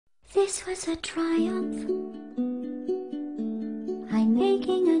This was a triumph. I'm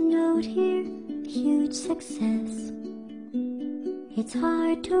making a note here, huge success. It's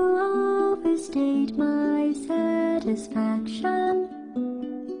hard to overstate my satisfaction.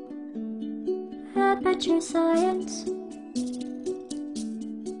 Aperture science.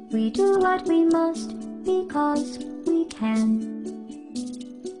 We do what we must because we can.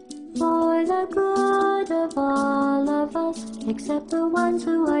 For the good of all of us, except the ones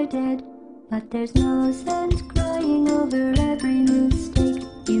who are dead. But there's no sense crying over every mistake.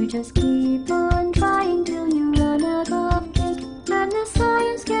 You just keep on trying till you run out of cake. And the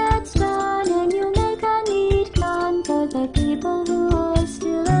science gets done and you make a neat plan for the people who are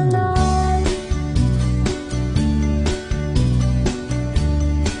still alive.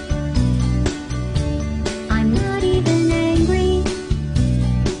 I'm not even angry.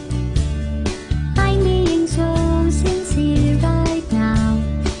 I'm being so sincere right now.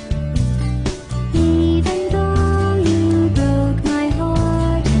 Even though you broke my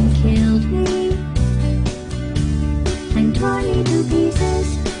heart and killed me and tore me to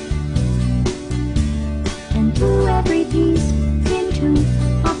pieces and threw every piece into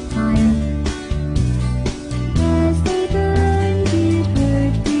a fire. As they burned, it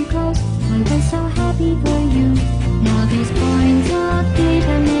hurt because I was so happy for you. Now these points of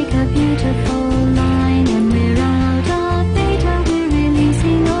data make a beautiful line, and we're out of data, we're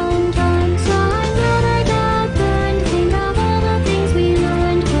releasing on time. So I'm glad I got burned. Think of all the things we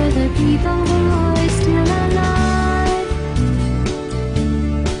learned for the people who are still alive.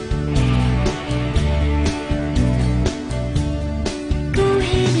 Go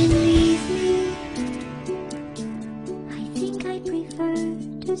ahead and leave me. I think I prefer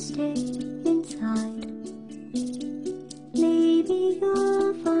to stay inside. Maybe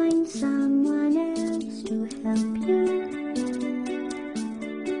you'll find someone else to help you.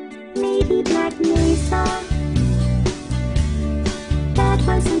 Maybe Black Mesa. That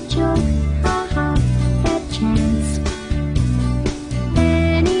was a joke.